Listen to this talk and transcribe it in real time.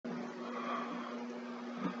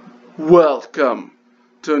Welcome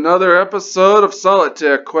to another episode of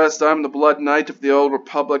Solitaire Quest. I'm the Blood Knight of the Old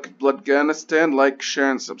Republic of Bloodganistan. Like, share,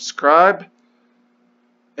 and subscribe.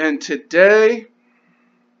 And today,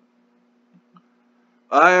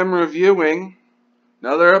 I am reviewing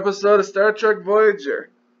another episode of Star Trek Voyager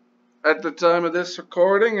at the time of this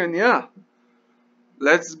recording. And yeah,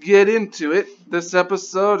 let's get into it. This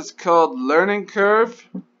episode is called Learning Curve.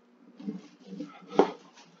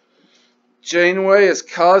 Janeway is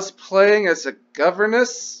cosplaying as a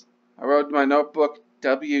governess. I wrote in my notebook,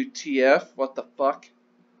 WTF, what the fuck?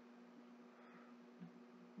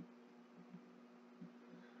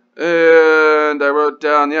 And I wrote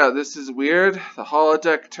down, yeah, this is weird. The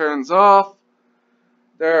holodeck turns off.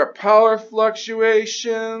 There are power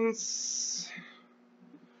fluctuations.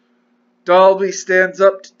 Dalby stands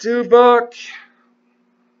up to Tuvok. The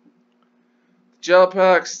gel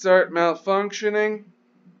packs start malfunctioning.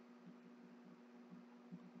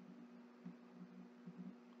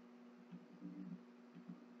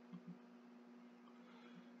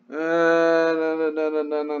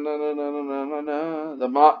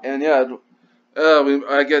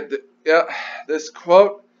 I get this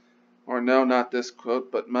quote, or no, not this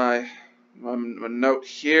quote, but my note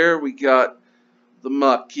here. We got the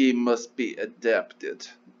Maquis must be adapted.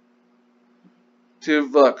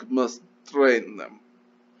 Tuvok must train them.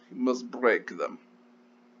 He must break them.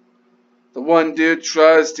 The one dude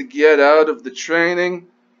tries to get out of the training.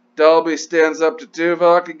 Dalby stands up to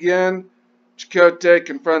Tuvok again. Chakotay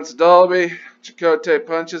confronts Dalby. Chakotay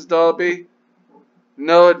punches Dalby.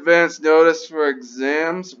 No advance notice for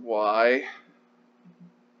exams. Why?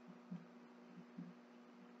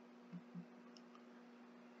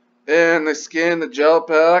 And they scan the gel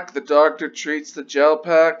pack. The doctor treats the gel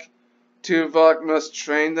pack. Tuvok must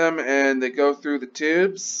train them, and they go through the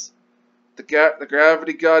tubes. The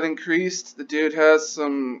gravity got increased. The dude has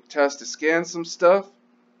to scan some stuff.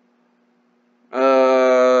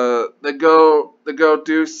 They go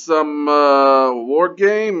do some war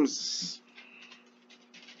games.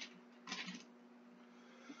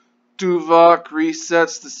 Tuvok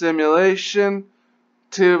resets the simulation.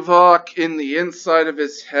 Tuvok, in the inside of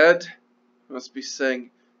his head, must be saying,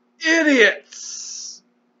 "Idiots!"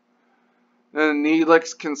 And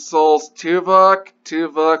Neelix consoles Tuvok.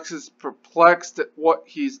 Tuvok is perplexed at what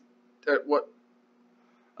he's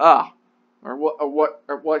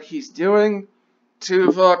doing.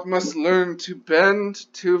 Tuvok must learn to bend.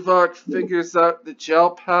 Tuvok figures out the gel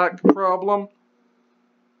pack problem.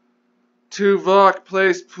 Tuvok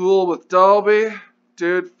plays pool with Dalby.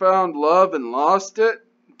 Dude found love and lost it.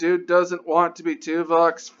 Dude doesn't want to be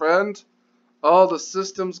Tuvok's friend. All the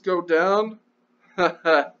systems go down.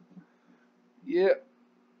 Yeah.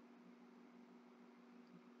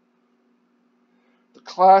 The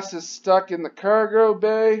class is stuck in the cargo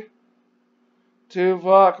bay.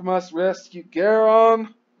 Tuvok must rescue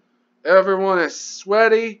Garon. Everyone is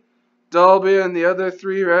sweaty. Dalby and the other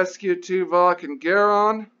three rescue Tuvok and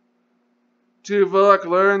Garon. Tuvok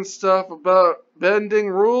learns stuff about bending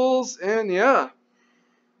rules, and yeah.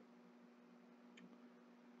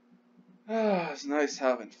 It's nice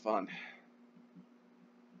having fun.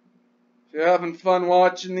 If you're having fun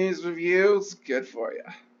watching these reviews, good for you.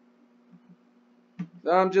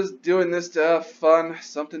 I'm just doing this to have fun,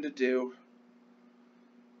 something to do.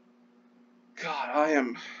 God, I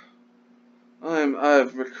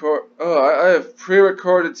have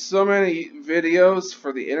pre-recorded so many videos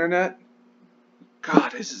for the internet.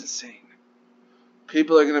 God, this is insane.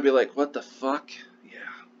 People are gonna be like, what the fuck?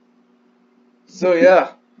 Yeah. So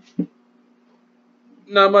yeah.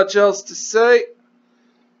 Not much else to say.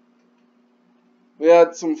 We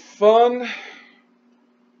had some fun.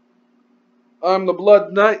 I'm the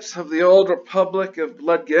Blood Knight of the Old Republic of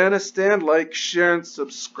Bloodganistan. Like, share, and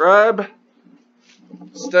subscribe.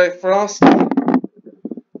 Stay frosty.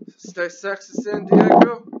 Stay sexy, San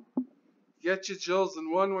Diego. Get your jewels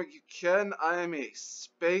in one where you can. I am a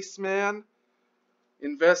spaceman.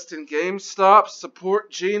 Invest in GameStop. Support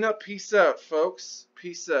Gina. Peace out, folks.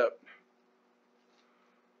 Peace out.